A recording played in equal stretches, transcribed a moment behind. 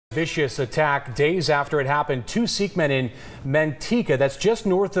Vicious attack days after it happened. Two Sikh men in Manteca, that's just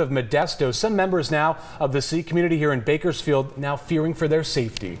north of Modesto. Some members now of the Sikh community here in Bakersfield now fearing for their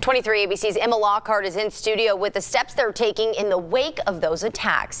safety. 23 ABC's Emma Lockhart is in studio with the steps they're taking in the wake of those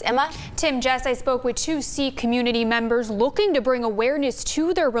attacks. Emma? Tim, Jess, I spoke with two Sikh community members looking to bring awareness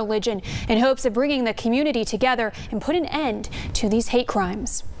to their religion in hopes of bringing the community together and put an end to these hate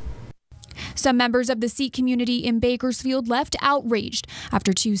crimes. Some members of the Sikh community in Bakersfield left outraged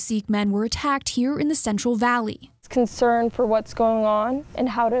after two Sikh men were attacked here in the Central Valley. Concern for what's going on and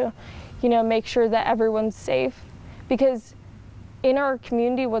how to, make sure that everyone's safe. Because in our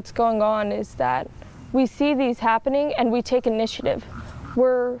community, what's going on is that we see these happening and we take initiative.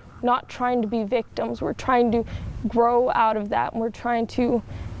 We're not trying to be victims. We're trying to grow out of that, and we're trying to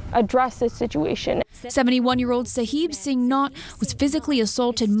address this situation. 71-year-old Sahib Singh Naut was physically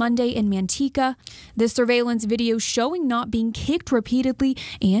assaulted Monday in Manteca. This surveillance video showing Naut being kicked repeatedly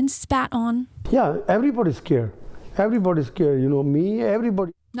and spat on. Yeah, everybody's scared. Everybody's scared, me,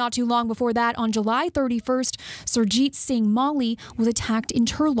 everybody. Not too long before that, on July 31st, Surjit Singh Mali was attacked in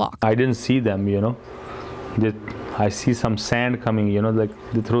Turlock. I didn't see them, I see some sand coming, like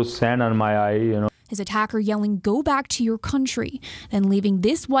they throw sand on my eye, His attacker yelling, "Go back to your country," then leaving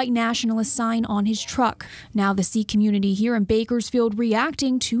this white nationalist sign on his truck. Now the Sikh community here in Bakersfield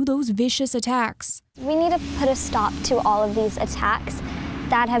reacting to those vicious attacks. We need to put a stop to all of these attacks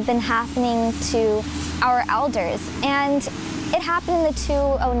that have been happening to our elders. And it happened in the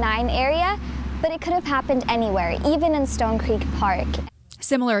 209 area, but it could have happened anywhere, even in Stone Creek Park.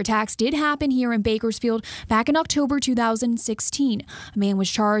 Similar attacks did happen here in Bakersfield back in October 2016. A man was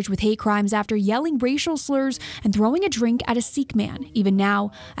charged with hate crimes after yelling racial slurs and throwing a drink at a Sikh man. Even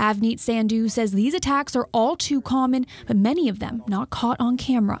now, Avneet Sandhu says these attacks are all too common, but many of them not caught on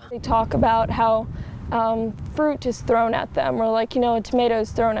camera. They talk about how fruit is thrown at them, or a tomato is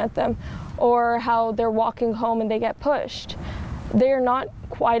thrown at them, or how they're walking home and they get pushed. They're not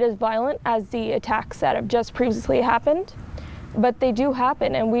quite as violent as the attacks that have just previously happened. But they do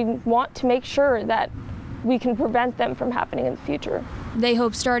happen, and we want to make sure that we can prevent them from happening in the future. They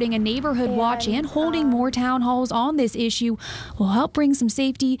hope starting a neighborhood watch and holding more town halls on this issue will help bring some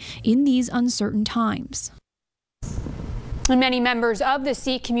safety in these uncertain times. And many members of the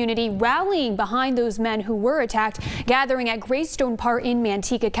Sikh community rallying behind those men who were attacked, gathering at Greystone Park in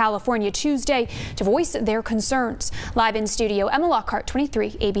Manteca, California, Tuesday to voice their concerns. Live in studio, Emma Lockhart,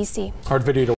 23 ABC. Hard video to